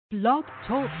Blog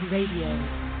Talk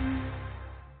Radio.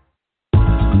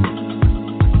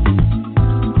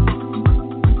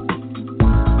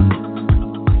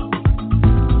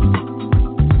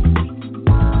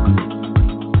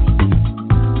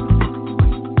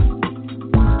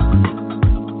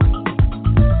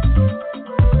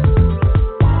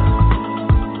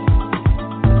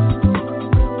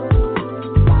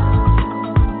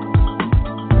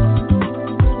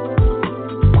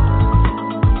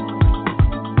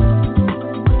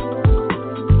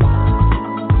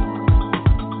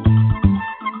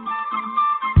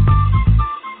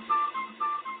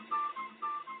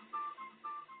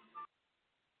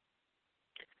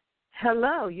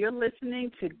 Hello, you're listening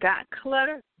to Got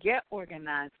Clutter, Get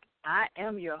Organized. I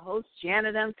am your host,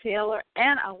 Janet M. Taylor,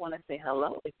 and I want to say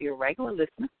hello if you're a regular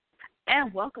listener,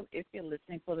 and welcome if you're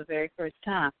listening for the very first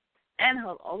time. And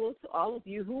hello to all of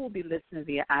you who will be listening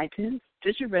via iTunes,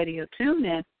 Stitcher Radio,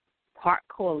 TuneIn, Park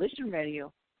Coalition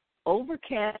Radio,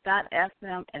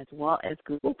 Overcast.fm, as well as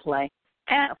Google Play,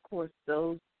 and, of course,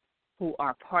 those who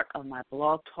are part of my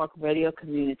Blog Talk Radio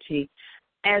community,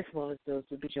 as well as those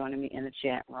who will be joining me in the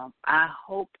chat room. I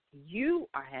hope you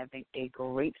are having a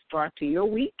great start to your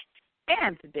week.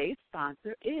 And today's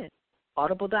sponsor is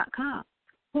Audible.com,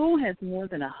 who has more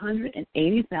than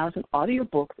 180,000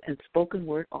 audiobooks and spoken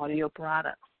word audio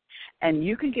products. And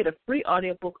you can get a free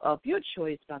audiobook of your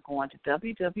choice by going to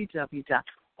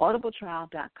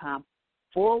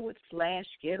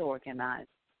www.audibletrial.com/getorganized.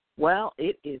 Well,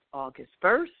 it is August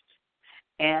 1st,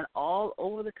 and all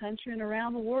over the country and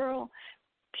around the world,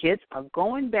 kids are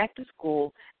going back to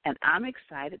school, and I'm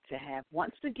excited to have,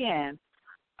 once again,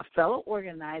 a fellow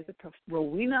organizer,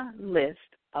 Rowena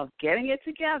List, of Getting It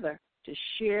Together to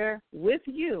share with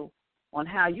you on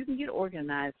how you can get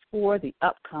organized for the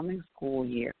upcoming school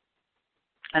year.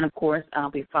 And, of course,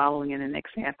 I'll be following in the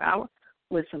next half hour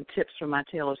with some tips from my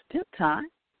Taylor's Tip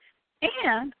Time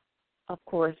and, of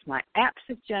course, my app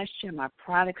suggestion, my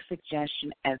product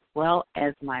suggestion, as well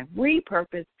as my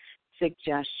repurpose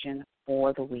suggestion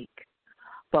for the week.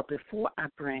 But before I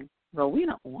bring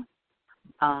Rowena on,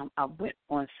 I went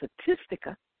on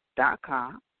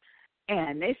Statistica.com,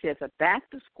 and they said the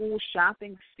back-to-school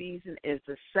shopping season is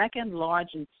the second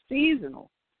largest seasonal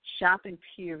shopping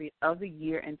period of the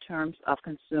year in terms of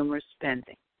consumer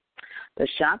spending. The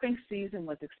shopping season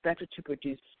was expected to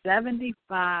produce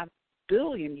 $75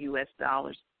 billion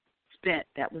spent.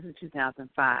 That was in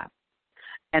 2005.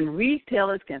 And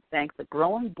retailers can thank the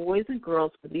growing boys and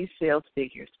girls for these sales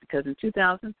figures because in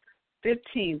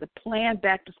 2015, the planned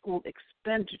back-to-school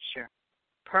expenditure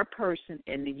per person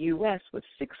in the U.S. was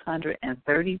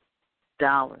 $630.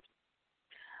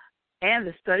 And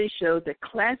the study showed that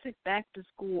classic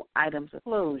back-to-school items of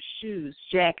clothes, shoes,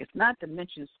 jackets, not to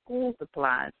mention school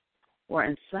supplies, were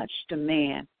in such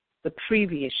demand the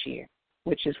previous year,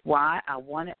 which is why I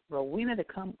wanted Rowena to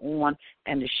come on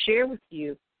and to share with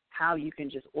you how you can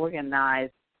just organize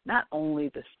not only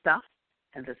the stuff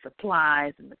and the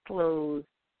supplies and the clothes,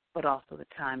 but also the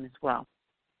time as well.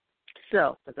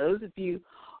 So for those of you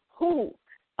who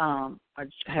are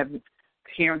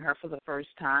hearing her for the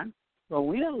first time,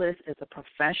 Rowena List is a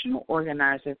professional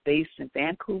organizer based in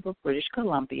Vancouver, British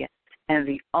Columbia, and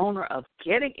the owner of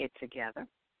Getting It Together.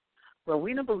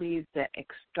 Rowena believes that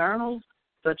externals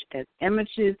such as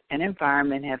images and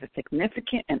environment have a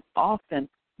significant and often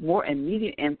more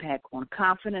immediate impact on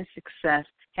confidence, success,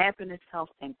 happiness, health,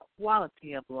 and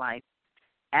quality of life.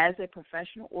 As a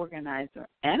professional organizer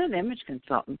and an image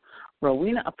consultant,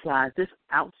 Rowena applies this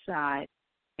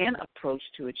outside-in approach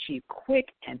to achieve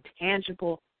quick and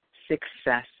tangible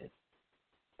successes.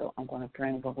 So I'm going to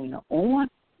bring Rowena on.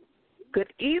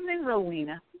 Good evening,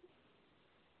 Rowena.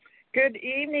 Good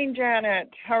evening, Janet.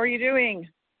 How are you doing?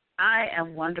 I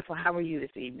am wonderful. How are you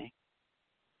this evening?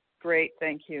 Great,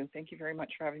 thank you. Thank you very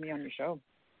much for having me on your show.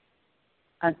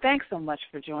 And thanks so much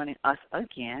for joining us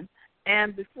again.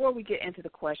 And before we get into the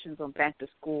questions on back to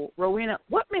school, Rowena,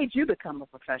 what made you become a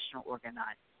professional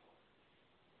organizer?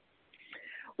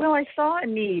 Well, I saw a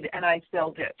need and I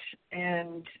filled it.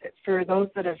 And for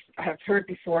those that have heard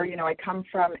before, I come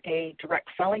from a direct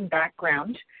selling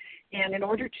background. And in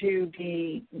order to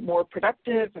be more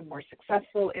productive and more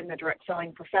successful in the direct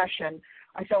selling profession,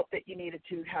 I felt that you needed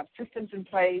to have systems in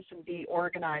place and be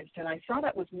organized. And I saw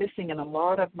that was missing in a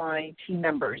lot of my team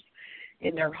members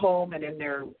in their home and in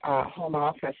their home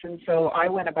office. And so I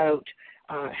went about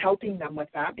helping them with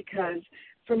that because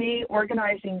for me,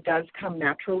 organizing does come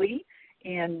naturally.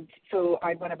 And so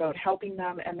I went about helping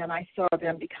them, and then I saw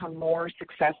them become more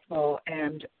successful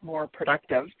and more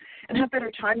productive and have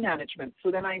better time management. So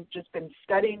then I've just been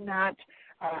studying that,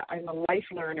 I'm a life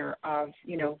learner of,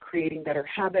 creating better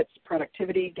habits,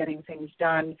 productivity, getting things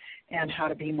done, and how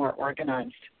to be more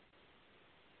organized.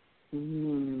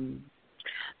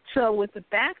 So with the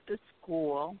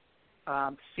back-to-school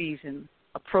season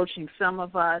approaching some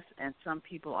of us, and some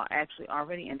people are actually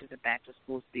already into the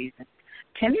back-to-school season,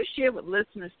 can you share with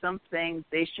listeners some things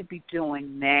they should be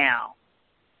doing now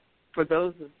for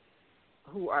those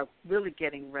who are really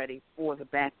getting ready for the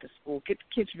back-to-school, get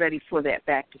the kids ready for that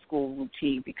back-to-school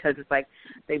routine? Because it's like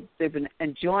they've been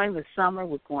enjoying the summer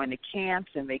with going to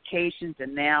camps and vacations,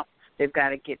 and now they've got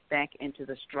to get back into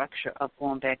the structure of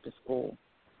going back to school.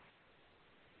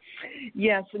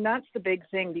 Yes, and that's the big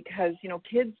thing, because,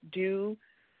 kids do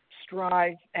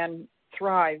strive and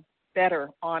thrive better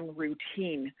on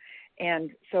routine.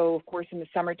 And so, of course, in the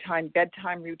summertime,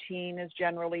 bedtime routine is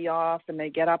generally off and they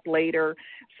get up later.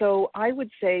 So I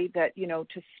would say that,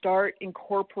 to start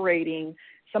incorporating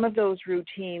some of those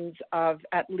routines of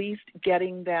at least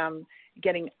getting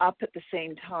up at the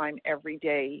same time every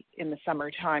day in the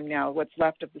summertime now, what's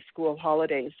left of the school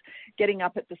holidays, getting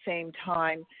up at the same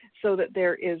time so that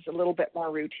there is a little bit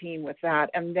more routine with that.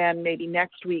 And then maybe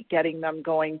next week getting them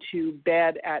going to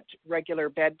bed at regular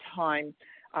bedtime,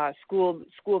 school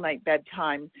night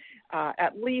bedtime,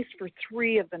 at least for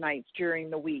 3 of the nights during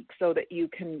the week, so that you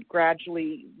can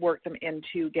gradually work them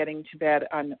into getting to bed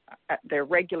at their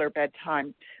regular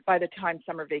bedtime by the time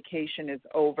summer vacation is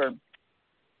over.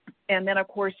 And then, of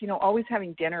course, always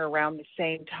having dinner around the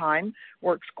same time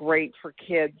works great for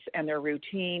kids and their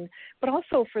routine, but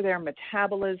also for their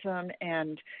metabolism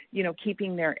and,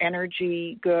 keeping their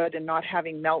energy good and not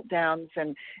having meltdowns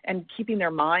and keeping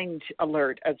their mind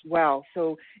alert as well.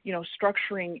 So,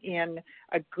 structuring in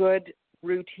a good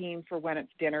routine for when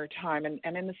it's dinner time.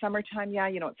 And in the summertime,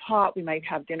 it's hot. We might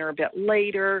have dinner a bit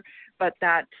later, but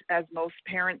that, as most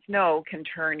parents know, can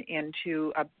turn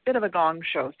into a bit of a gong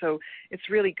show. So it's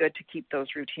really good to keep those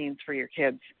routines for your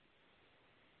kids.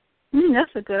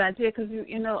 That's a good idea, because,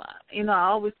 I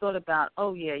always thought about,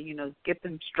 get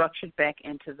them structured back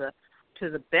into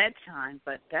the bedtime,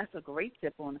 but that's a great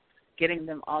tip on getting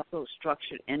them also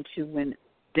structured into when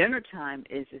dinner time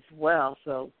is as well.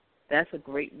 So that's a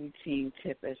great routine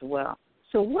tip as well.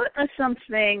 So what are some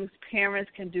things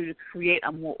parents can do to create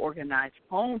a more organized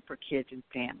home for kids and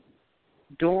families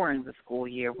during the school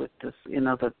year with this,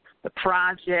 the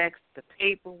projects, the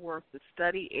paperwork, the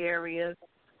study areas?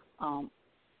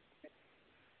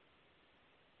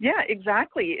 Yeah,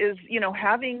 exactly, is,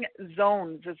 having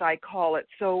zones, as I call it.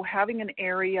 So having an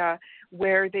area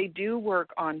where they do work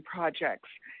on projects,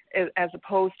 as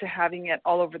opposed to having it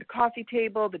all over the coffee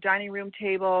table, the dining room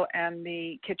table, and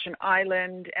the kitchen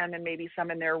island, and then maybe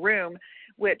some in their room,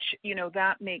 which,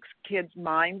 that makes kids'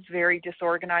 minds very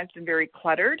disorganized and very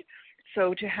cluttered.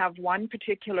 So to have one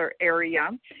particular area,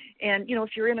 and, if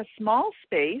you're in a small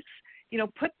space,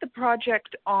 put the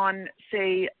project on,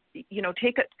 say,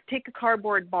 take a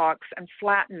cardboard box and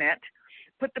flatten it,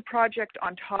 put the project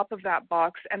on top of that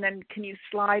box, and then can you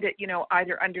slide it,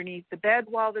 either underneath the bed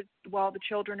while the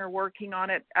children are working on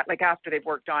it, like after they've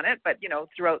worked on it, but,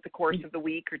 throughout the course of the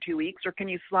week or 2 weeks, or can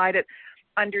you slide it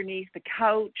underneath the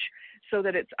couch so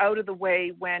that it's out of the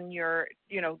way when you're,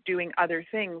 doing other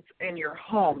things in your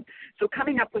home. So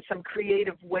coming up with some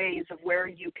creative ways of where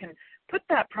you can put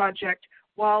that project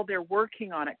while they're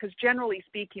working on it, because generally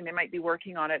speaking, they might be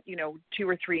working on it, 2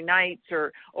 or 3 nights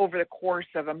or over the course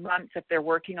of a month if they're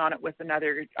working on it with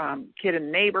another kid in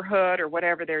the neighborhood or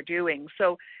whatever they're doing.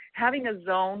 So having a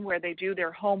zone where they do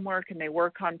their homework and they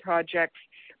work on projects,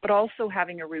 but also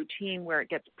having a routine where it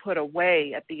gets put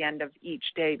away at the end of each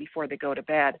day before they go to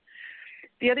bed.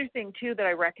 The other thing, too, that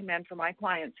I recommend for my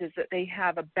clients is that they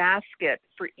have a basket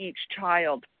for each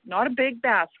child, not a big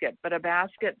basket, but a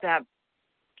basket that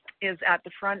is at the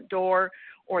front door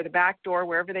or the back door,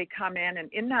 wherever they come in.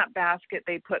 And in that basket,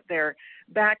 they put their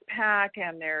backpack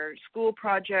and their school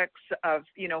projects of,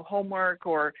 homework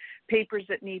or papers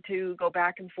that need to go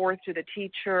back and forth to the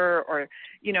teacher, or,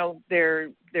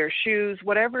 their shoes,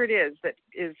 whatever it is that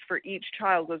is for each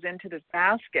child goes into this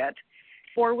basket.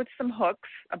 Or with some hooks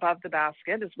above the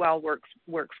basket as well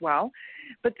works well.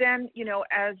 But then,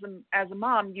 as a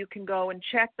mom, you can go and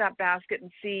check that basket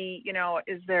and see,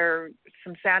 is there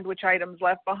some sandwich items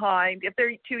left behind? If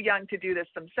they're too young to do this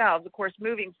themselves, of course,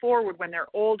 moving forward when they're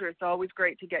older, it's always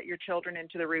great to get your children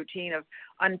into the routine of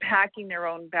unpacking their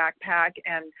own backpack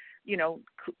and,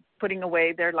 putting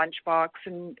away their lunchbox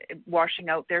and washing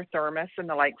out their thermos and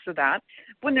the likes of that.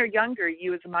 When they're younger,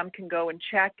 you as a mom can go and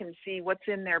check and see what's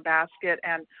in their basket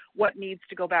and what needs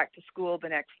to go back to school the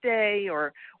next day,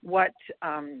 or what,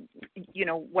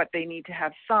 what they need to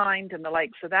have signed and the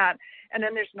likes of that. And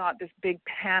then there's not this big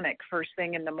panic first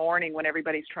thing in the morning when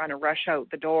everybody's trying to rush out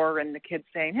the door and the kid's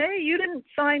saying, hey, you didn't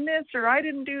sign this, or I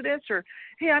didn't do this, or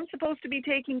hey, I'm supposed to be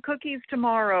taking cookies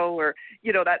tomorrow, or,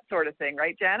 that sort of thing,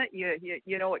 right, Janet?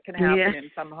 You know what can happen in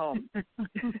some homes.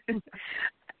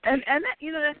 And that,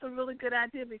 that's a really good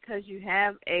idea, because you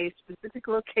have a specific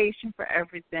location for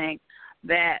everything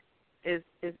that is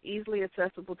easily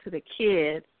accessible to the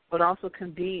kid, but also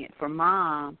convenient for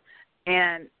mom,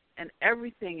 and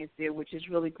everything is there, which is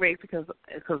really great, because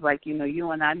like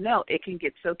you and I know, it can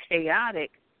get so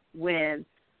chaotic when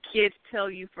kids tell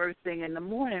you first thing in the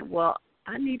morning, well,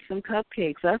 I need some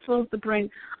cupcakes. I'm supposed to bring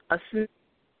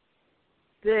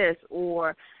this,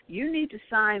 or you need to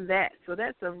sign that. So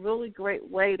that's a really great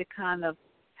way to kind of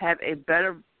have a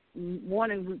better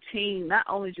morning routine, not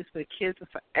only just for the kids, but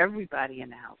for everybody in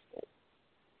the household.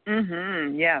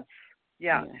 Mhm. Yes.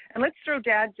 Yeah. And let's throw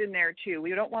dads in there too.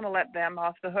 We don't want to let them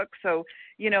off the hook. So,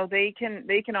 they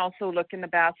can also look in the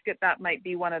basket. That might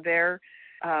be one of their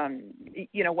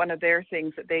one of their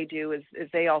things that they do is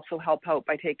they also help out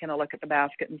by taking a look at the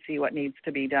basket and see what needs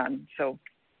to be done. So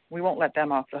we won't let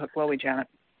them off the hook, will we, Janet?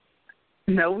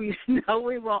 No, we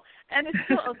won't. And it's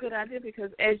still a good idea,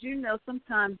 because, as you know,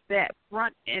 sometimes that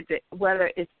front end,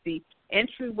 whether it's the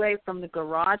entryway from the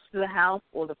garage to the house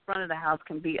or the front of the house,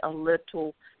 can be a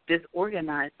little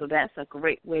disorganized. So that's a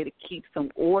great way to keep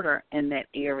some order in that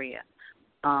area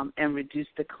and reduce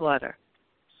the clutter.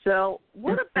 So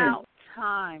what about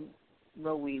time,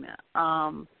 Rowena?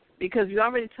 Because you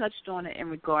already touched on it in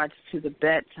regards to the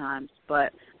bedtimes,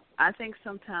 but I think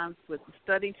sometimes with the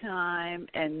study time,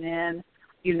 and then,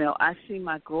 I see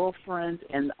my girlfriends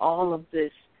and all of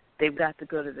this, they've got to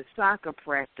go to the soccer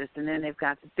practice, and then they've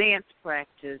got the dance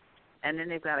practice, and then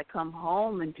they've got to come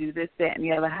home and do this, that, and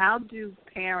the other. How do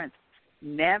parents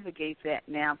navigate that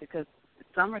now? Because the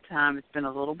summertime has been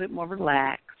a little bit more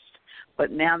relaxed, but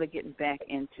now they're getting back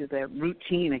into their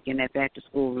routine again, that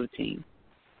back-to-school routine.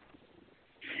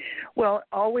 Well,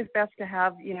 always best to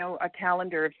have, a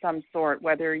calendar of some sort,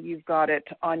 whether you've got it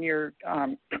on your,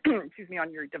 on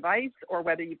your device, or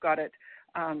whether you've got it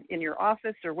in your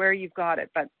office, or where you've got it.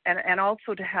 But and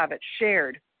also to have it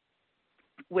shared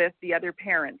with the other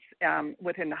parents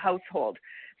within the household.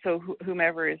 So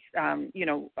whomever is,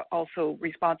 also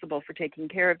responsible for taking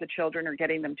care of the children or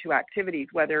getting them to activities,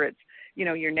 whether it's,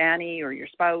 your nanny or your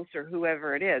spouse or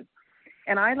whoever it is.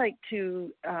 And I like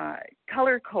to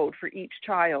color code for each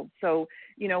child. So,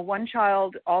 one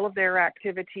child, all of their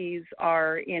activities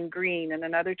are in green, and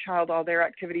another child, all their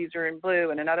activities are in blue,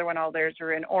 and another one, all theirs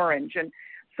are in orange. And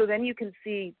so then you can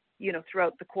see,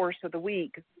 throughout the course of the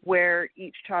week where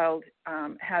each child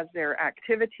has their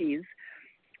activities.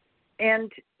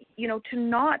 And, to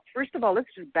not, first of all, let's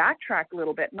just backtrack a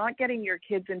little bit, not getting your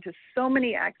kids into so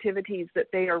many activities that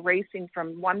they are racing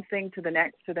from one thing to the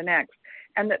next,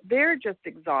 and that they're just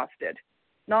exhausted.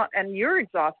 And you're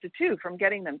exhausted too from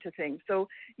getting them to things. So,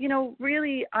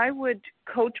 really, I would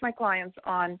coach my clients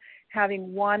on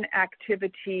having one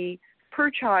activity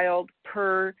per child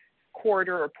per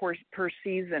quarter, or per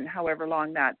season, however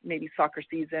long that, maybe soccer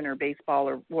season or baseball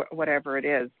or whatever it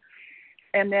is.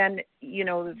 And then,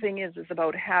 the thing is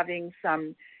about having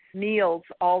some meals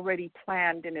already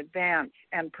planned in advance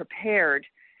and prepared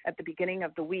at the beginning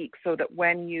of the week, so that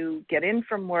when you get in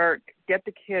from work, get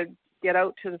the kids, get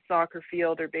out to the soccer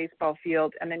field or baseball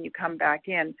field, and then you come back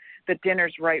in, the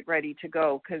dinner's ready to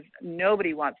go, because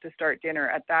nobody wants to start dinner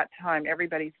at that time.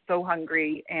 Everybody's so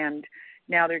hungry, and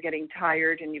now they're getting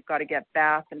tired, and you've got to get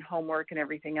bath and homework and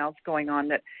everything else going on,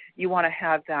 that you want to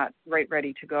have that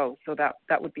ready to go. So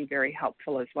that would be very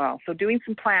helpful as well. So doing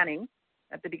some planning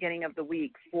at the beginning of the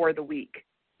week for the week,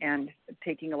 and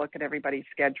taking a look at everybody's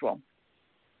schedule.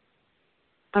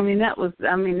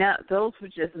 Those were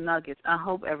just nuggets. I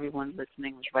hope everyone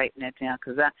listening was writing that down,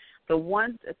 because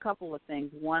a couple of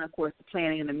things. One, of course, the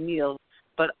planning of the meals,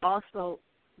 but also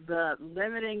the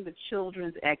limiting the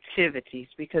children's activities,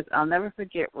 because I'll never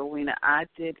forget, Rowena, I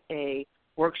did a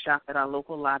workshop at our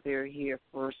local library here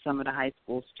for some of the high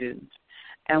school students,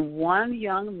 and one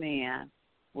young man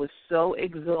was so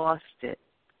exhausted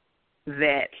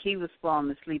that he was falling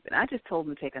asleep, and I just told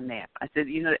him to take a nap. I said,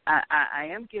 I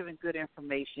am giving good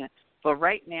information, but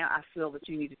right now I feel that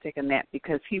you need to take a nap,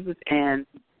 because he was in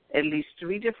at least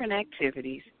 3 different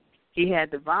activities. He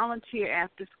had to volunteer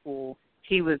after school.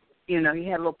 He was, he had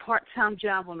a little part-time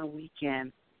job on the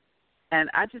weekend, And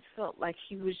I just felt like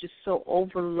he was just so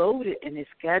overloaded in his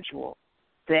schedule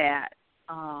that,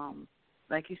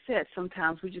 like you said,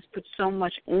 sometimes we just put so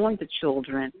much on the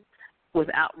children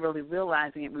without really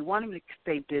realizing it. We want them to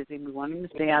stay busy. We want them to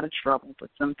stay out of trouble, but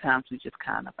sometimes we just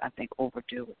kind of, I think,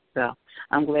 overdo it. So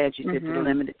I'm glad you said to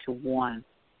limit it to one,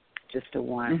 just to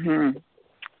one. Mm-hmm.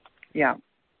 Yeah.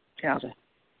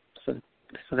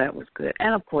 So that was good.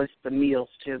 And, of course, the meals,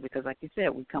 too, because like you said,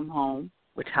 we come home,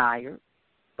 we're tired,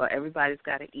 but everybody's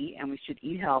got to eat, and we should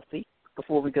eat healthy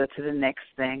before we go to the next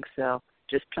thing. So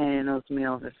just planning those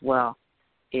meals as well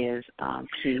is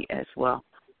key as well.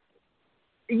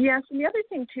 Yes, and the other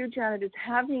thing, too, Janet, is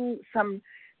having some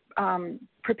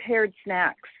prepared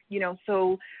snacks.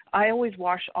 So I always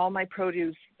wash all my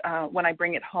produce when I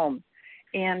bring it home.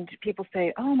 And people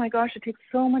say, oh, my gosh, it takes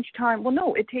so much time. Well,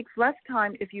 no, it takes less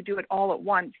time if you do it all at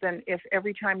once than if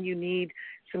every time you need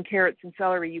some carrots and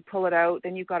celery, you pull it out.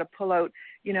 Then you've got to pull out,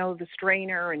 the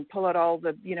strainer and pull out all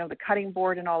the, the cutting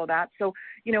board and all of that. So,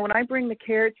 when I bring the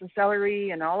carrots and celery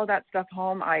and all of that stuff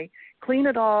home, I clean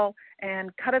it all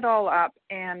and cut it all up.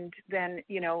 And then,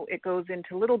 it goes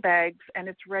into little bags and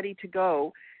it's ready to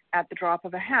go at the drop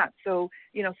of a hat. So,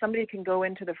 somebody can go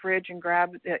into the fridge and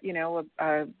grab,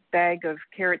 a bag of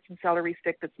carrots and celery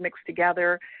stick that's mixed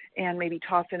together and maybe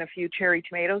toss in a few cherry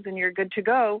tomatoes and you're good to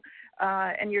go.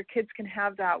 And your kids can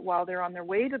have that while they're on their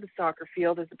way to the soccer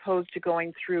field as opposed to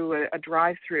going through a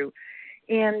drive-through.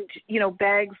 And,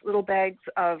 little bags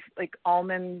of like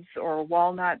almonds or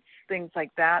walnuts, things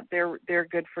like that, they're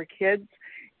good for kids.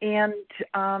 And,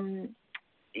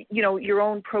 your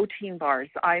own protein bars.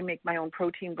 I make my own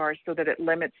protein bars so that it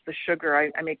limits the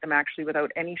sugar. I make them actually without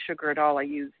any sugar at all. I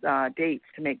use dates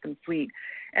to make them sweet.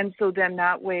 And so then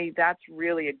that way, that's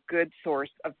really a good source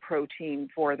of protein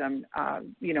for them,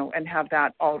 and have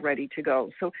that all ready to go.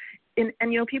 So, and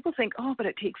people think, oh, but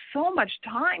it takes so much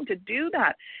time to do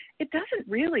that. It doesn't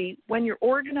really when you're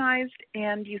organized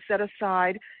and you set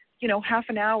aside, half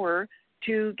an hour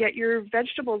to get your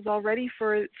vegetables all ready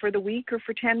for the week or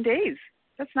for 10 days.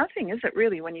 That's nothing, is it,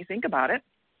 really, when you think about it?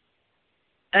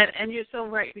 And you're so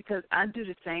right, because I do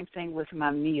the same thing with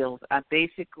my meals. I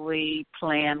basically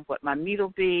plan what my meat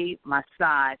will be, my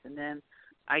size, and then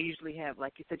I usually have,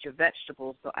 like you said, your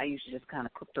vegetables, so I usually just kind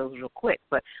of cook those real quick.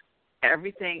 But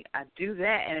everything, I do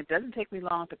that, and it doesn't take me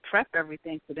long to prep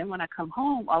everything. So then when I come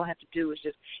home, all I have to do is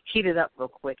just heat it up real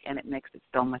quick, and it makes it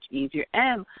so much easier.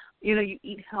 And, you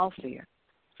eat healthier.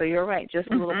 So you're right, just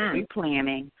a little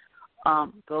pre-planning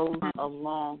goes a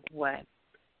long way.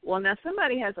 Well, now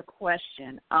somebody has a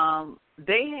question.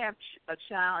 They have a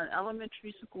child in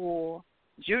elementary school,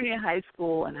 junior high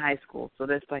school, and high school. So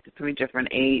there's like three different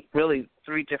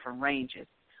ranges.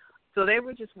 So they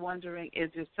were just wondering, is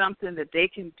there something that they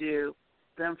can do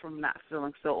them from not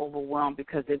feeling so overwhelmed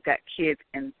because they've got kids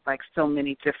in like so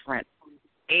many different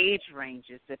age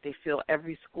ranges that they feel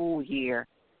every school year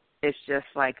is just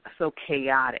like so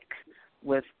chaotic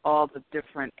with all the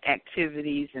different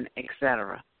activities and et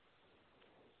cetera?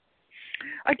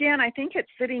 Again, I think it's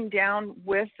sitting down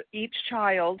with each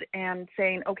child and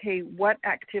saying, okay, what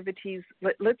activities,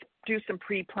 let's do some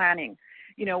pre-planning.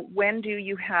 When do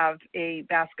you have a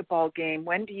basketball game?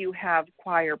 When do you have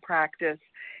choir practice?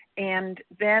 And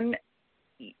then,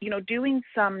 doing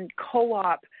some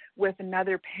co-op with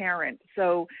another parent.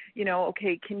 So,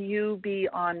 okay, can you be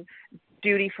on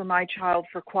duty for my child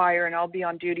for choir and I'll be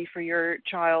on duty for your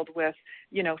child with,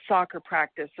 soccer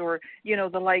practice or,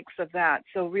 the likes of that.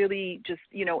 So really just,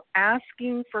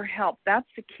 asking for help. That's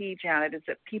the key, Janet, is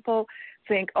that people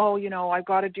think, oh, I've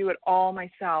got to do it all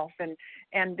myself.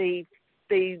 And they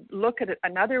look at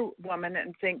another woman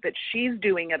and think that she's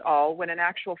doing it all when in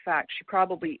actual fact she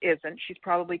probably isn't. She's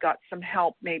probably got some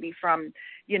help maybe from,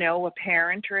 a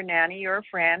parent or a nanny or a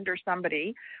friend or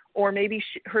somebody. Or maybe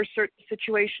her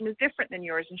situation is different than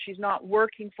yours and she's not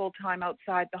working full-time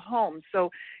outside the home. So,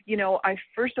 I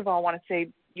first of all want to say,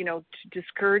 to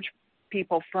discourage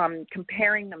people from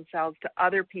comparing themselves to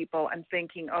other people and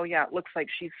thinking, oh, yeah, it looks like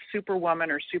she's superwoman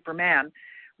or superman,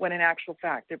 when in actual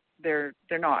fact they're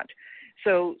not.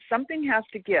 So something has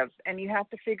to give, and you have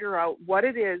to figure out what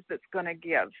it is that's going to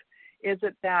give. Is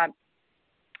it that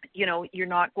you're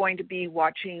not going to be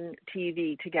watching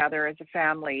TV together as a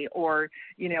family, or,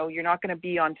 you're not going to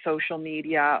be on social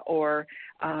media, or,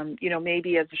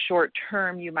 maybe as a short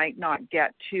term, you might not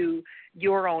get to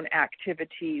your own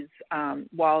activities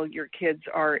while your kids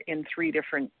are in three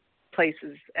different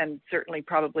places. And certainly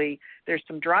probably there's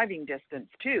some driving distance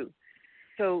too.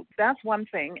 So that's one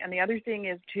thing. And the other thing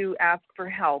is to ask for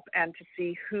help and to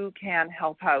see who can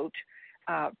help out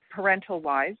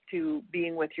parental-wise, to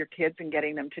being with your kids and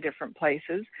getting them to different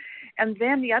places. And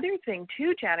then the other thing,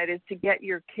 too, Janet, is to get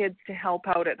your kids to help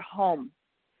out at home.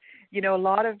 You know, a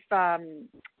lot of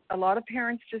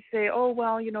parents just say, oh,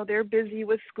 well, you know, they're busy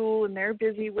with school and they're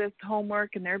busy with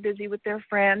homework and they're busy with their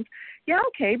friends. Yeah,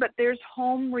 okay, but there's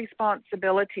home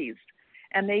responsibilities,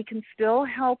 and they can still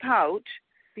help out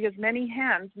because many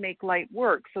hands make light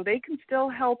work. So they can still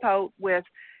help out with,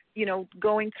 you know,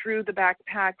 going through the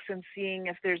backpacks and seeing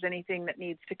if there's anything that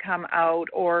needs to come out,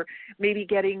 or maybe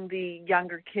getting the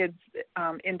younger kids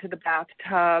into the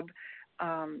bathtub,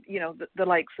 you know, the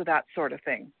likes of that sort of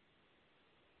thing.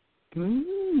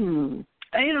 You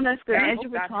know, that's good. As you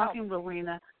were talking, helps.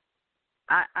 Rowena,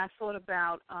 I thought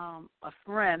about a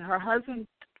friend. Her husband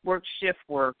worked shift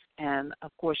work, and,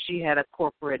 of course, she had a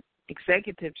corporate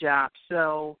executive job.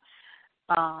 So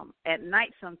at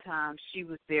night sometimes she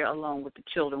was there alone with the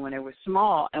children when they were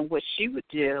small. And what she would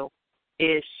do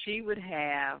is she would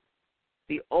have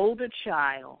the older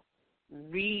child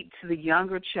read to the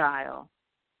younger child.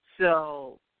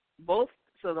 So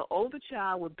the older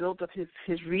child would build up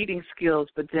his reading skills,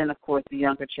 but then, of course, the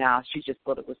younger child, she just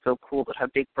thought it was so cool that her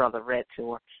big brother read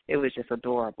to her. It was just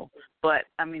adorable. But,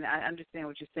 I mean, I understand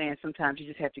what you're saying. Sometimes you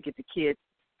just have to get the kids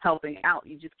helping out.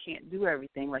 You just can't do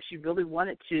everything. Like, she really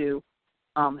wanted to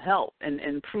help and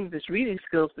improve his reading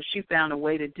skills, but she found a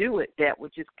way to do it that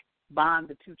would just bond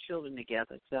the two children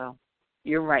together. So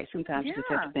you're right. Sometimes you just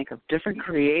have to think of different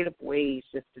creative ways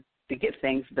just to get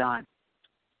things done.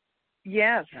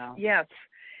 Yes, so. Yes.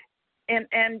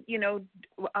 And you know,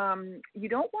 you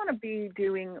don't want to be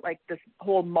doing like this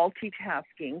whole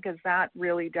multitasking, because that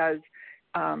really does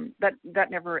that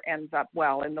never ends up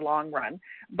well in the long run.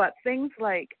 But things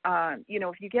like you know,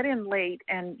 if you get in late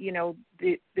and you know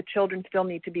the children still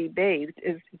need to be bathed,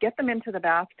 is get them into the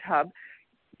bathtub.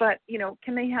 But you know,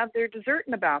 can they have their dessert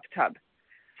in the bathtub?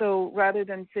 So rather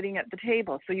than sitting at the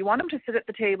table. So you want them to sit at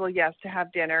the table, yes, to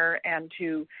have dinner and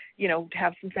to, you know, to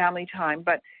have some family time.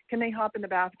 But can they hop in the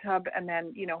bathtub and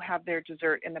then, you know, have their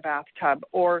dessert in the bathtub?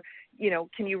 Or, you know,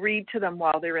 can you read to them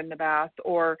while they're in the bath?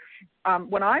 Or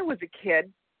when I was a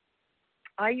kid,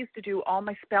 I used to do all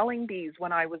my spelling bees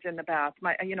when I was in the bath.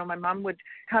 My mom would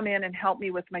come in and help me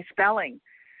with my spelling.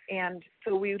 And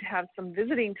so we would have some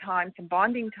visiting time, some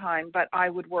bonding time, but I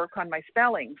would work on my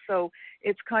spelling. So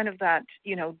it's kind of that,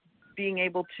 you know, being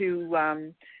able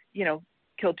to, you know,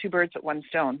 kill two birds with one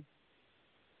stone.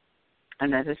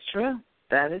 And that is true.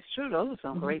 That is true. Those are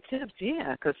some great tips,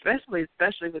 yeah, because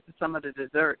especially with some of the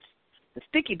desserts. The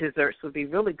sticky desserts would be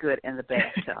really good in the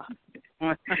bathtub.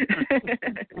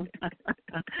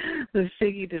 The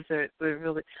sticky desserts would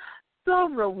really. So,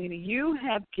 Rowena, you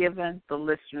have given the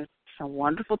listeners some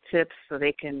wonderful tips so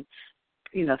they can,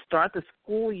 you know, start the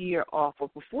school year off, or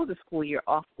before the school year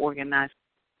off, organized.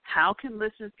 How can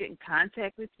listeners get in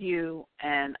contact with you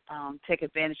and take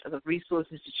advantage of the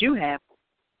resources that you have?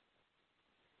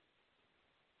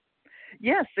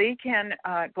 Yes, they can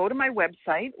go to my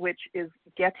website, which is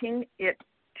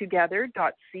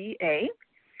gettingittogether.ca.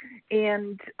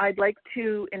 And I'd like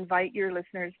to invite your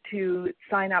listeners to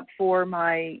sign up for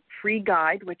my free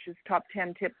guide, which is Top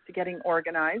 10 Tips to Getting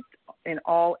Organized in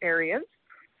All Areas,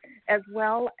 as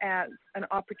well as an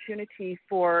opportunity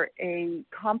for a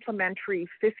complimentary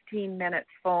 15-minute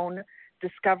phone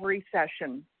discovery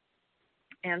session.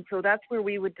 And so that's where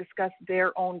we would discuss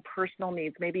their own personal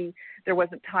needs. Maybe there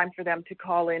wasn't time for them to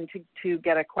call in to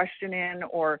get a question in,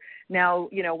 or now,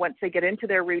 you know, once they get into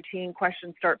their routine,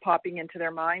 questions start popping into their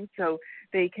mind. So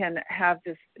they can have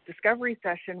this discovery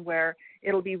session where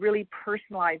it'll be really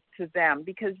personalized to them,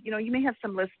 because, you know, you may have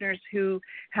some listeners who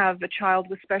have a child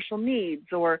with special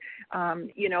needs, or,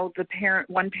 you know,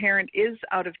 one parent is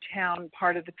out of town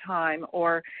part of the time,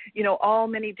 or, you know, all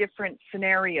many different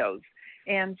scenarios.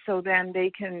 And so then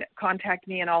they can contact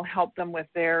me and I'll help them with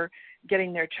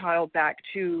getting their child back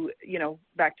to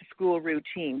school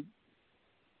routine.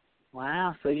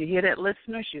 Wow. So you hear that,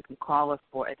 listeners? You can call us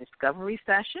for a discovery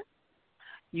session.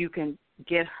 You can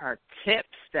get her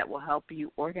tips that will help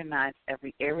you organize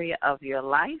every area of your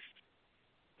life.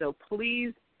 So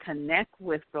please connect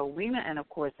with Rowena. And, of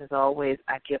course, as always,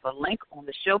 I give a link on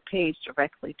the show page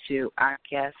directly to our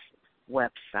guest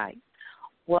website.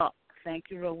 Well,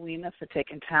 thank you, Rowena, for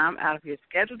taking time out of your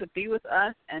schedule to be with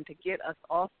us and to get us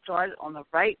all started on the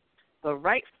right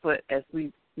foot as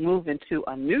we move into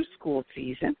a new school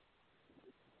season.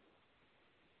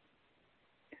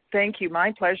 Thank you.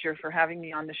 My pleasure for having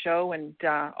me on the show, and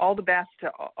all the best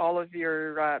to all of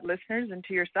your listeners and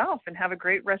to yourself, and have a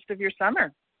great rest of your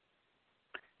summer.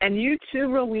 And you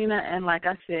too, Rowena, and like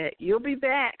I said, you'll be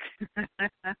back.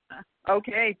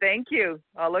 Okay, thank you.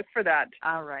 I'll look for that.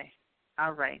 All right.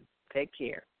 All right. Take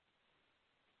care.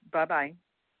 Bye-bye.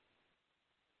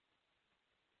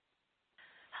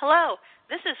 Hello,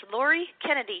 this is Lori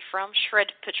Kennedy from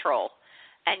Shred Patrol,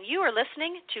 and you are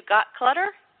listening to Got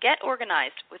Clutter? Get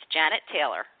Organized with Janet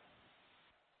Taylor.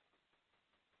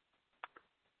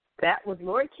 That was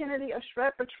Lori Kennedy of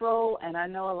Shred Patrol, and I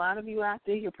know a lot of you out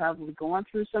there, you're probably going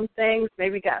through some things,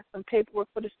 maybe got some paperwork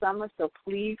for the summer, so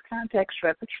please contact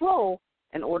Shred Patrol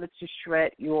in order to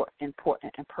shred your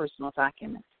important and personal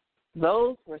documents.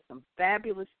 Those were some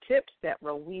fabulous tips that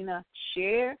Rowena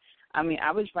shared. I mean,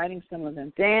 I was writing some of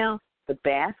them down. The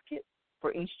basket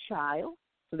for each child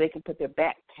so they can put their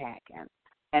backpack in,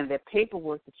 and their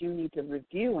paperwork that you need to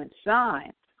review and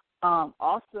sign.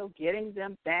 Also, getting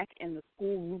them back in the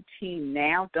school routine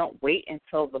now. Don't wait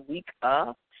until the week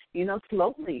of.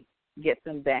 Slowly get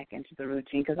them back into the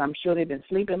routine because I'm sure they've been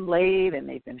sleeping late and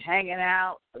they've been hanging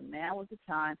out. So now is the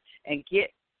time, and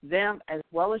get them as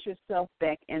well as yourself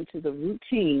back into the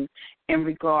routine in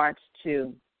regards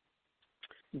to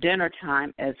dinner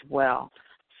time as well.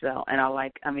 So,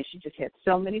 and she just had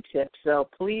so many tips. So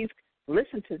please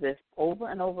listen to this over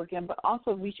and over again, but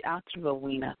also reach out to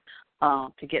Rowena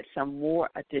to get some more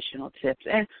additional tips,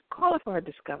 and call her for a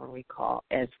discovery call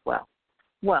as well.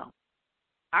 Well,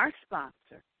 our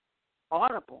sponsor,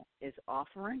 Audible, is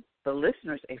offering the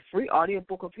listeners a free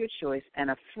audiobook of your choice and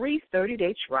a free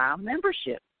 30-day trial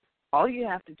membership. All you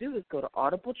have to do is go to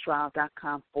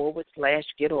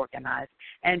audibletrial.com/getorganized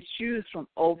and choose from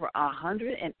over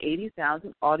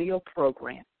 180,000 audio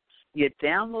programs. You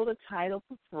download a title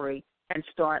for free and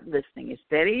start listening. It's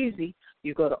that easy.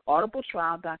 You go to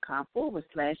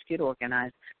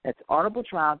audibletrial.com/getorganized. That's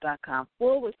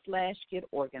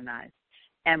audibletrial.com/getorganized.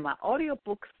 And my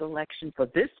audiobook selection for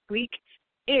this week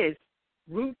is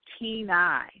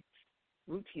Routinize.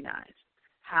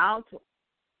 How to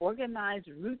organize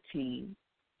routines,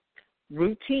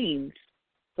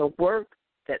 the work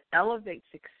that elevates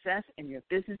success in your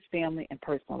business, family, and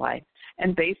personal life.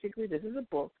 And basically, this is a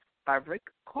book by Rick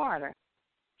Carter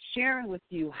sharing with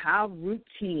you how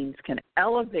routines can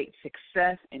elevate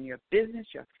success in your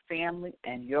business, your family,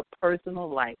 and your personal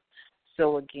life.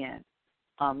 So again,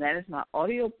 that is my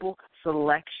audiobook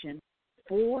selection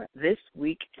for this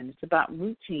week, and it's about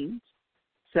routines.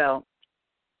 So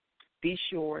be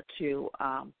sure to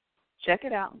check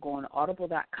it out. Go on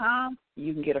audible.com.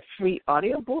 You can get a free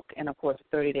audiobook and, of course, a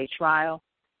 30-day trial.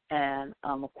 And,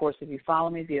 of course, if you follow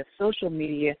me via social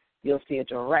media, you'll see a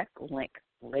direct link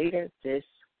later this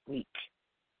week.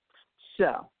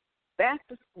 So back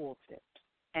to school tips.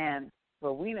 And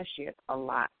Rowena shared a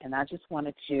lot, and I just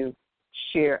wanted to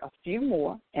share a few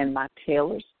more in my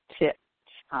Taylor's Tip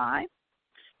time.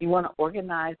 You want to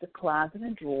organize the closet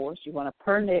and drawers. You want to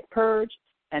purge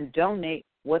and donate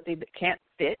what they can't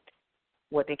fit,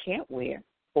 what they can't wear,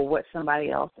 or what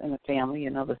somebody else in the family,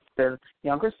 the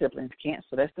younger siblings can't.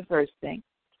 So that's the first thing.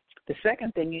 The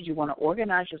second thing is you want to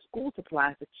organize your school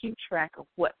supplies to keep track of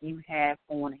what you have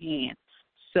on hand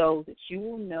so that you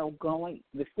will know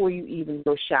before you even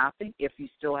go shopping if you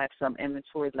still have some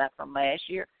inventory left from last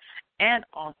year. And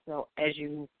also, as you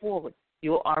move forward,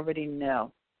 you'll already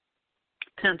know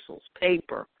pencils,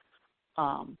 paper,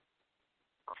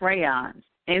 crayons,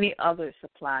 any other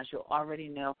supplies you'll already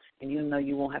know, and you'll know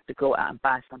you won't have to go out and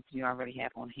buy something you already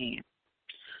have on hand.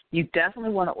 You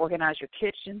definitely want to organize your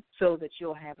kitchen so that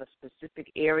you'll have a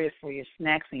specific area for your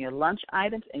snacks and your lunch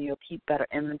items, and you'll keep better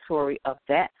inventory of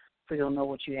that so you'll know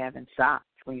what you have inside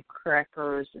for your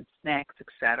crackers and snacks,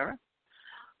 etc.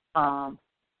 And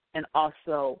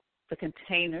also the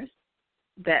containers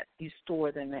that you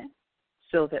store them in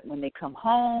so that when they come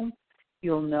home,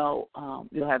 you'll know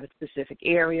you'll have a specific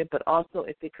area. But also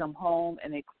if they come home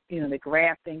and they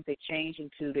grab things, they change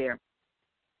into their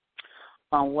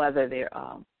whether they're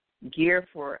gear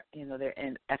for they're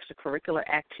in extracurricular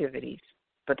activities,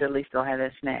 but at least they'll have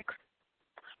their snacks.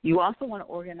 You also want to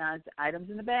organize the items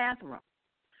in the bathroom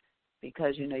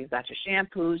because you've got your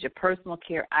shampoos, your personal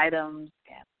care items,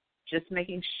 and just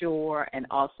making sure, and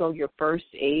also your first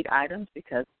aid items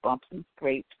because bumps and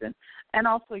scrapes, and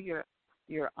also your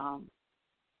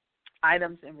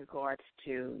items in regards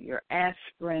to your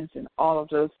aspirins and all of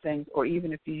those things, or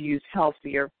even if you use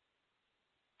healthier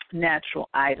natural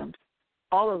items,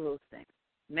 all of those things.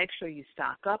 Make sure you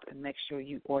stock up and make sure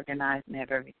you organize and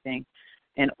have everything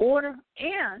in order.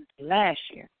 And last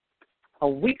year, a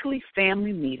weekly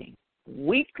family meeting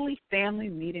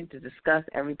to discuss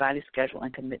everybody's schedule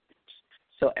and commitments.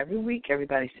 So every week,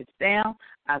 everybody sits down.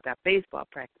 I've got baseball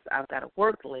practice. I've got to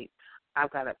work late. I've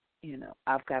got to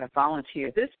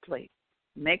volunteer this place.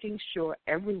 Making sure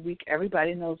every week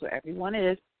everybody knows where everyone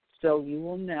is, so you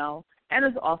will know And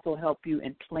it'll also help you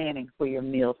in planning for your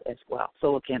meals as well.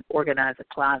 So, again, organize a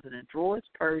closet and drawers,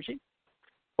 purging.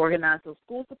 Organize those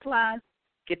school supplies.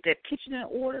 Get that kitchen in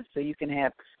order so you can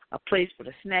have a place for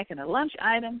the snack and the lunch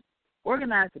items.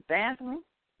 Organize the bathroom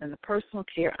and the personal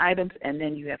care items. And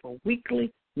then you have a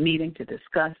weekly meeting to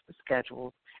discuss the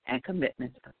schedules and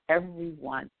commitments of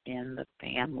everyone in the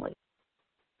family.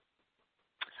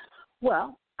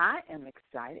 Well, I am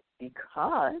excited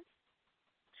because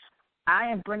I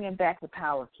am bringing back the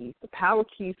Power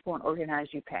Keys for an Organize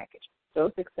You package.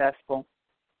 So successful.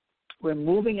 We're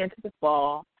moving into the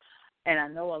fall, and I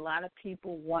know a lot of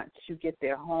people want to get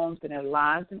their homes and their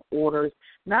lives in order,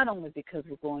 not only because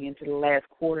we're going into the last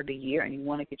quarter of the year and you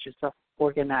want to get yourself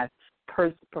organized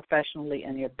professionally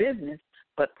in your business,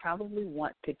 but probably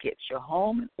want to get your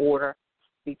home in order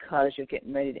because you're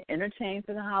getting ready to entertain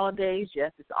for the holidays.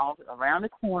 Yes, it's all around the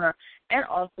corner. And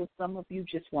also some of you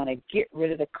just want to get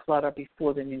rid of the clutter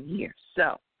before the new year.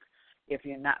 So if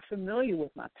you're not familiar with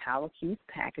my Power Keys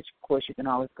package, of course, you can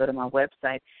always go to my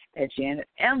website at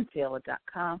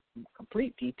janetmtaylor.com for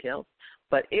complete details.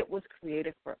 But it was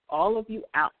created for all of you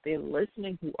out there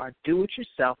listening who are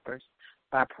do-it-yourselfers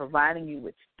by providing you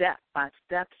with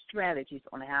step-by-step strategies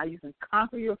on how you can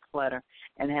conquer your clutter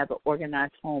and have the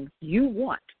organized home you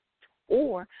want.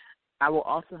 Or I will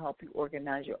also help you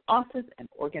organize your office and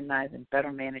organize and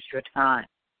better manage your time.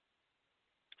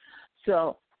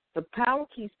 So the Power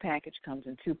Keys package comes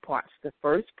in two parts. The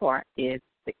first part is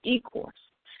the e-course,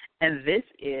 and this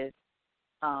is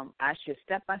I share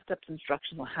step-by-step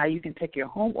instructions on how you can take your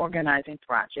home organizing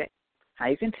project, how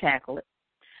you can tackle it.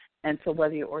 And so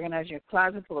whether you're organizing your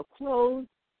closet full of clothes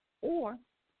or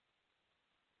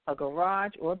a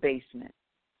garage or a basement,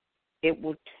 it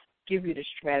will give you the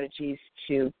strategies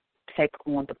to take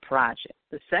on the project.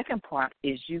 The second part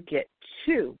is you get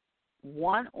 2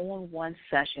 one-on-one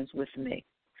sessions with me.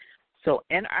 So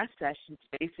in our sessions,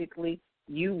 basically,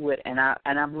 you would, and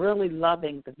I'm really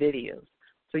loving the videos.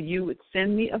 So you would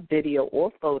send me a video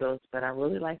or photos, but I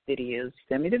really like videos.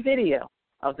 Send me the video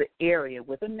of the area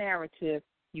with a narrative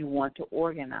you want to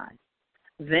organize.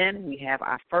 Then we have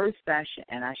our first session,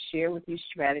 and I share with you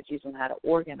strategies on how to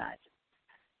organize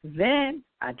it. Then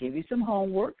I give you some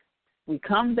homework. We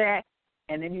come back,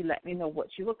 and then you let me know what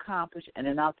you accomplished, and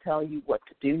then I'll tell you what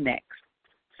to do next.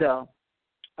 So,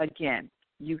 again,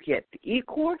 you get the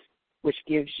e-course, which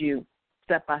gives you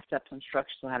step-by-step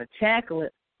instructions on how to tackle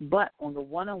it, but on the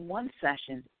one-on-one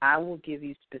sessions, I will give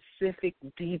you specific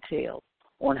details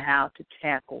on how to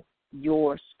tackle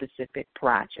your specific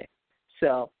project.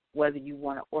 So whether you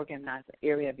want to organize an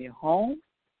area of your home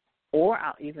or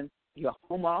even your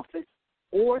home office,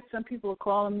 or some people are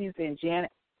calling me and saying,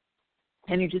 Janet,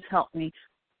 can you just help me,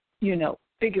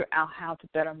 figure out how to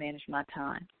better manage my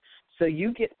time? So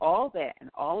you get all that, and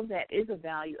all of that is a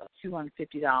value of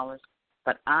 $250,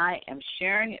 but I am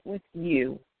sharing it with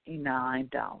you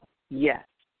 $59. Yes,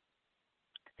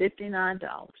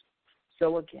 $59.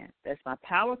 So, again, that's my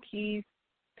Power Keys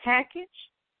package,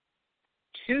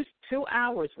 2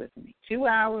 hours with me, 2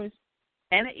 hours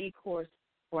and an e-course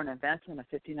for an investment of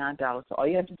 $59. So all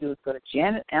you have to do is go to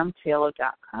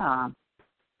janetmtaylor.com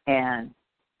and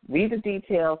read the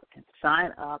details and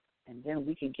sign up, and then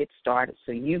we can get started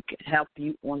so you can help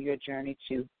you on your journey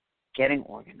to getting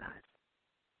organized.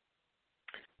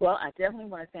 Well, I definitely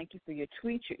want to thank you for your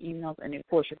tweets, your emails, and, of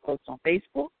course, your posts on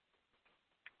Facebook.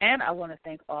 And I want to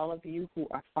thank all of you who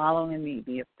are following me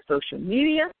via social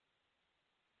media.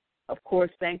 Of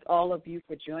course, thank all of you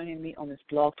for joining me on this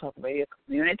Blog Talk Radio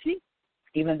community,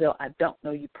 even though I don't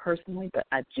know you personally, but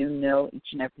I do know each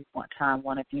and every time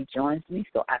one of you joins me.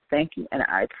 So I thank you, and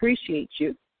I appreciate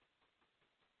you.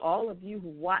 All of you who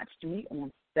watched me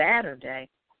on Saturday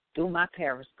through my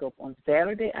Periscope. On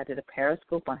Saturday, I did a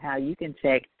Periscope on how you can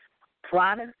take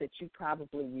products that you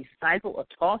probably recycle or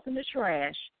toss in the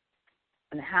trash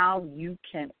and how you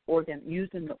can use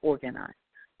them to organize.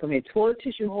 From your toilet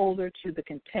tissue holder to the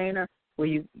container where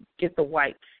you get the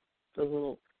wipes, the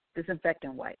little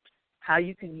disinfectant wipes, how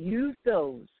you can use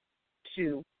those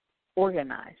to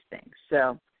organize things.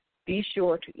 So be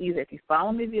sure to either, if you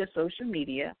follow me via social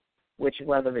media, which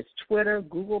whether it's Twitter,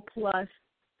 Google+,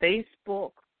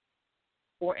 Facebook,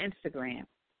 or Instagram,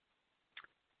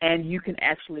 and you can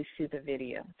actually see the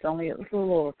video. It's only a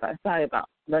little over, probably about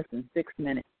less than 6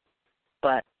 minutes.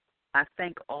 But I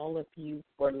thank all of you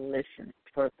for listening,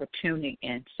 for tuning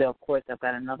in. So, of course, I've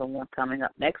got another one coming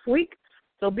up next week.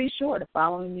 So be sure to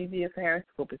follow me via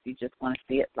Periscope if you just want to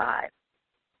see it live.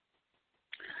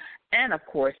 And, of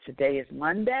course, today is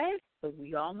Monday, so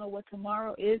we all know what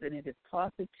tomorrow is, and it is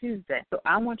Toss It Tuesday. So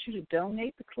I want you to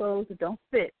donate the clothes that don't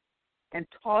fit and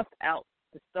toss out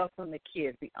the stuff from the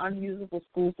kids, the unusable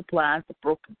school supplies, the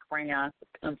broken crayons,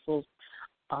 the pencils,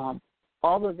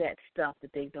 all of that stuff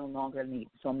that they no longer need.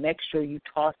 So make sure you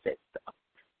toss that stuff.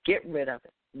 Get rid of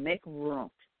it. Make room.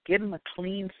 Give them a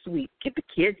clean sweep. Get the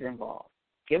kids involved.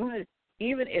 Give them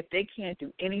even if they can't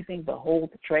do anything but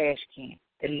hold the trash can,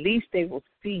 at least they will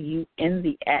see you in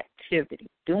the activity,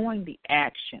 doing the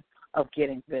action of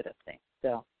getting rid of things.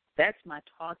 So that's my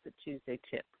Toss It Tuesday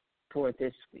tip for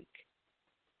this week.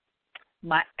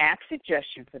 My app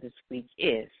suggestion for this week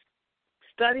is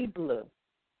Study Blue.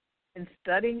 And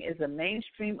studying is a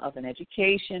mainstream of an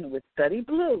education. With Study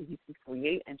Blue, you can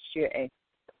create and share a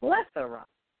plethora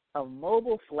of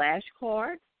mobile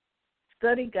flashcards,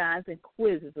 study guides, and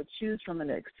quizzes, or choose from an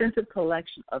extensive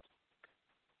collection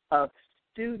of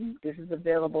student. This is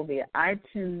available via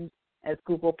iTunes as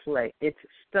Google Play. It's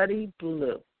Study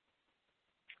Blue.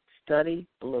 Study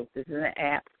Blue. This is an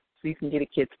app so you can get a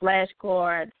kid's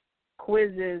flashcards,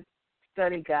 quizzes,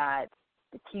 study guides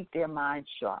to keep their mind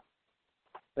sharp.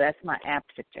 That's my app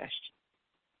suggestion.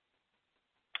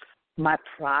 My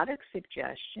product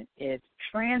suggestion is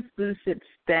translucent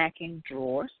stacking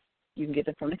drawers. You can get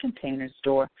them from the Container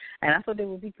Store. And I thought they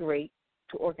would be great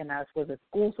to organize whether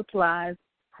school supplies,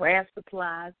 craft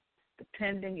supplies,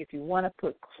 depending if you want to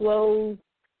put clothes,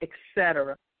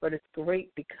 etc. But it's great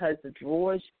because the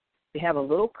drawers, they have a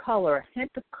little color, a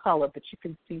hint of color, but you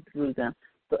can see through them.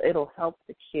 So it'll help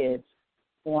the kids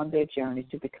on their journey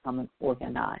to becoming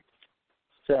organized.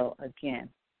 So, again,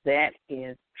 that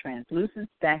is translucent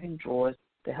stacking drawers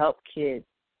to help kids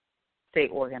stay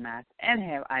organized and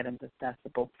have items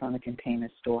accessible from the Container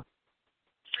Store.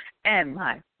 And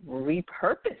my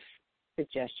repurpose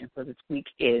suggestion for this week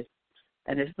is,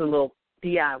 and this is a little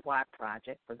DIY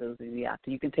project for those of you out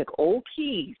there, you can take old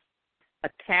keys,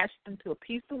 attach them to a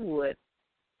piece of wood,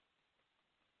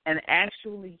 and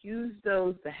actually use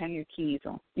those to hang your keys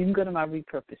on. You can go to my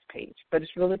repurpose page, but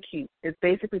it's really cute. It's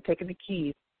basically taking the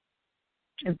keys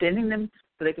and bending them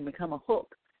so they can become a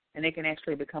hook, and they can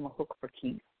actually become a hook for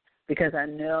keys. Because I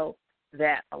know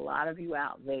that a lot of you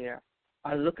out there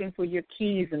are looking for your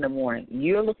keys in the morning.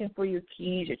 You're looking for your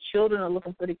keys. Your children are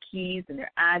looking for the keys and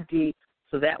their ID.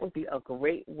 So that would be a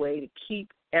great way to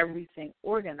keep everything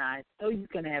organized so you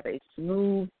can have a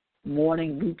smooth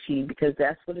morning routine, because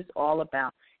that's what it's all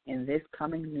about in this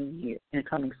coming new year, in the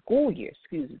coming school year,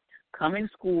 Coming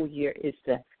school year is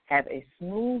to have a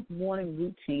smooth morning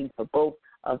routine for both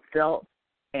adults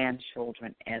and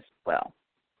children as well.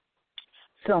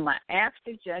 So my app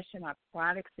suggestion, my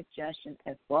product suggestion,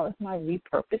 as well as my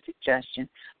repurpose suggestion,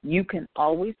 you can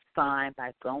always find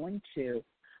by going to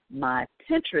my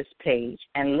Pinterest page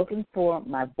and looking for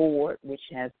my board, which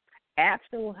has apps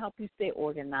that will help you stay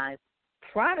organized,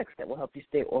 products that will help you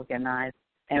stay organized,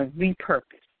 and repurpose.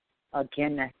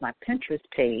 Again, that's my Pinterest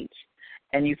page,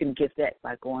 and you can get that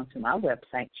by going to my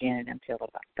website,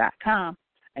 janetmtaylor.com,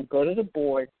 and go to the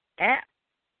board app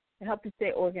and help you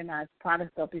stay organized,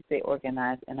 products help you stay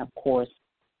organized, and, of course,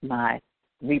 my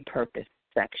repurpose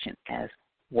section as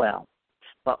well.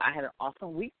 Well, I had an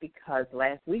awesome week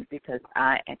last week because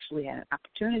I actually had an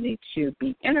opportunity to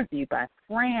be interviewed by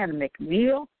Fran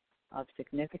McNeil of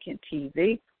Significant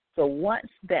TV. So once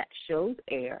that shows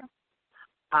air,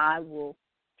 I will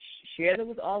share it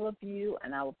with all of you,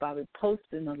 and I will probably post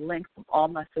in the link from all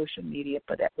my social media.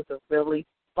 But that was a really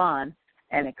fun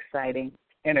and exciting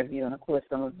interview. And, of course,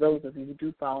 some of those of you who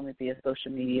do follow me via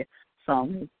social media saw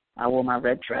me. I wore my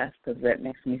red dress because red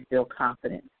makes me feel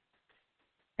confident.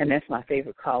 And that's my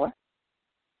favorite color.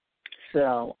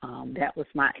 So that was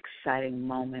my exciting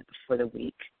moment for the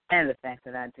week. And the fact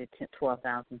that I did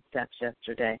 12,000 steps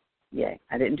yesterday. Yay.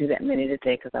 I didn't do that many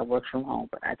today because I worked from home,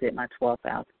 but I did my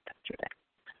 12,000 yesterday.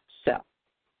 So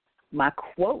my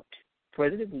quote for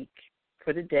the week,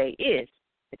 for the day is,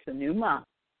 it's a new month,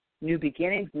 new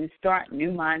beginnings, new start,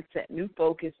 new mindset, new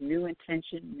focus, new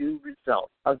intention, new result.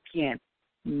 Again,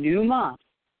 new month,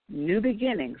 new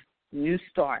beginnings, new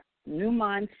start, new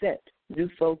mindset, new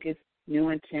focus, new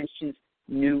intentions,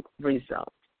 new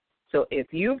results. So if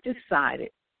you've decided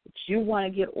that you want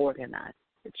to get organized,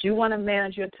 that you want to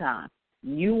manage your time,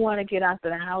 you want to get out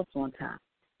of the house on time,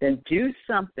 then do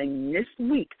something this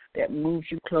week that moves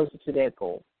you closer to that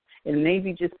goal. It may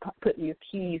be just putting your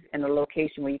keys in a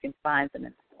location where you can find them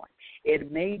in the morning.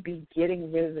 It may be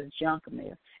getting rid of the junk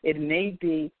mail. It may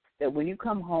be that when you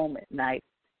come home at night,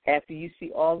 after you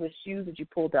see all the shoes that you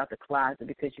pulled out the closet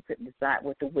because you couldn't decide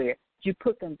what to wear, you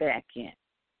put them back in.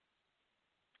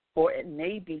 Or it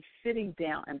may be sitting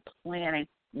down and planning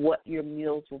what your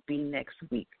meals will be next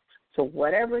week. So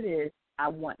whatever it is,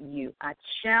 I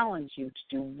challenge you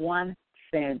to do one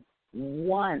thing,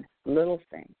 one little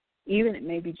thing. Even it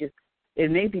may be just, It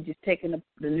may be just taking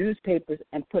the newspapers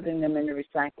and putting them in the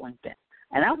recycling bin.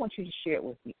 And I want you to share it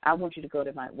with me. I want you to go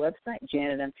to my website,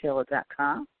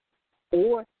 janetmtaylor.com,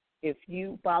 or if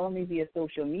you follow me via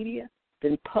social media,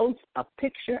 then post a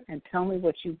picture and tell me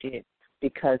what you did,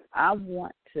 because I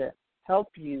want to help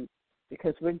you,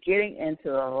 because we're getting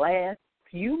into the last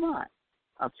few months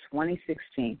of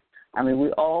 2016. I mean,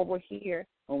 we all were here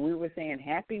when we were saying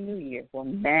Happy New Year. Well,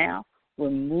 now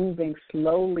we're moving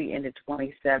slowly into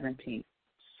 2017.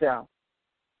 So,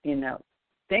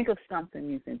 think of something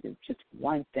you can do, just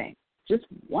one thing, just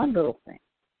one little thing.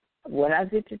 What I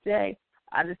did today,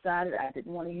 I decided I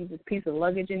didn't want to use this piece of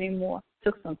luggage anymore,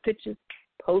 took some pictures,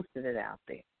 posted it out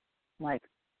there. Like,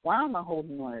 why am I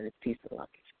holding on to this piece of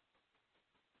luggage?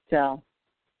 So,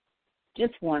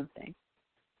 just one thing.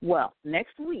 Well,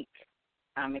 next week,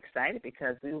 I'm excited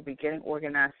because we will be getting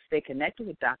organized to stay connected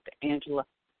with Dr. Angela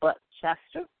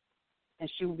Butt-Chester, and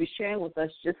she will be sharing with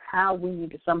us just how we need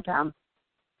to sometimes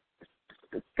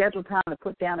schedule time to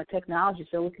put down the technology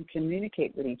so we can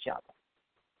communicate with each other.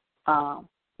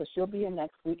 So she'll be in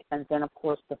next week, and then, of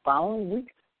course, the following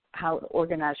week, how to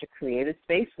organize your creative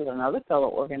space with another fellow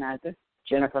organizer,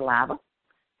 Jennifer Lava.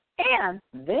 And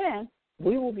then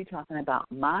we will be talking about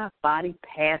My Body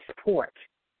Passport,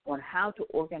 on how to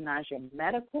organize your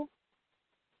medical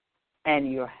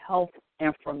and your health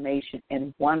information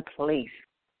in one place.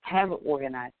 Have it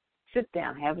organized. Sit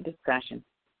down, have a discussion.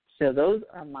 So those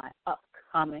are my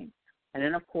upcoming. And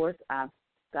then, of course, I've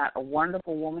got a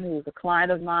wonderful woman who is a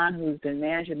client of mine who's been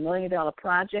managing $1 million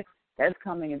projects. That's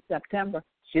coming in September.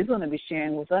 She's going to be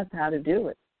sharing with us how to do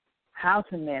it, how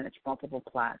to manage multiple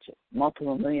projects,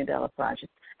 multiple $1 million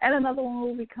projects. And another one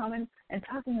will be coming and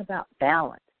talking about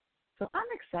balance. So I'm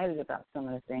excited about some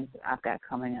of the things that I've got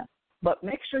coming up. But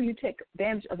make sure you take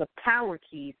advantage of the power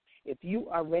keys if you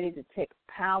are ready to take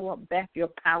back your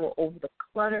power over the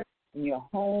clutter in your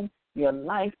home, your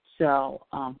life. So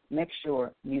make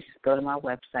sure you go to my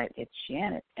website at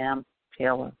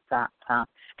janetmtaylor.com.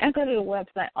 And go to the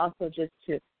website also just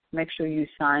to make sure you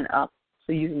sign up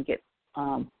so you can get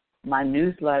my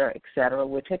newsletter, etc.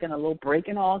 We're taking a little break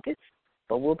in August,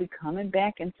 but we'll be coming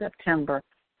back in September.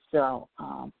 So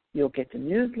you'll get the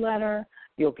newsletter.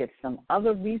 You'll get some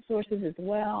other resources as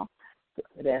well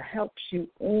that helps you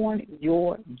on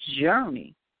your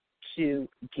journey to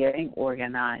getting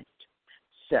organized.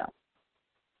 So,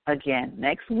 again,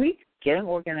 next week, getting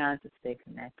organized to stay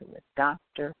connected with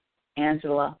Dr.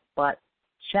 Angela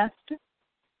Butt-Chester.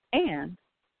 And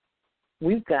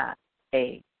we've got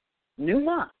a new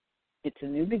month. It's a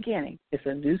new beginning. It's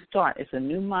a new start. It's a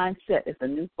new mindset. It's a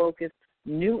new focus,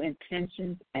 new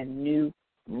intentions, and new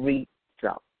results.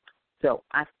 So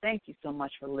I thank you so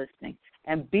much for listening.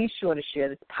 And be sure to share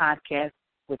this podcast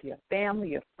with your family,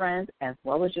 your friends, as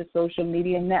well as your social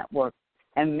media network.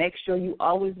 And make sure you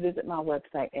always visit my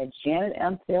website at Janet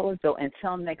M. Taylor. So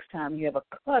until next time, you have a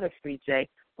clutter-free day.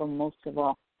 But most of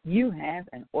all, you have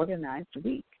an organized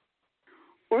week.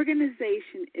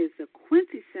 Organization is a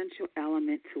quintessential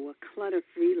element to a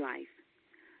clutter-free life.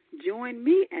 Join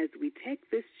me as we take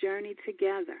this journey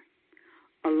together.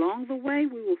 Along the way,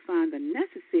 we will find the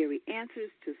necessary answers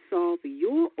to solve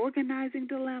your organizing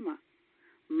dilemma.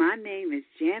 My name is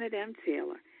Janet M.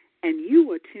 Taylor, and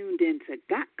you are tuned in to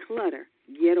Got Clutter,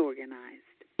 Get Organized.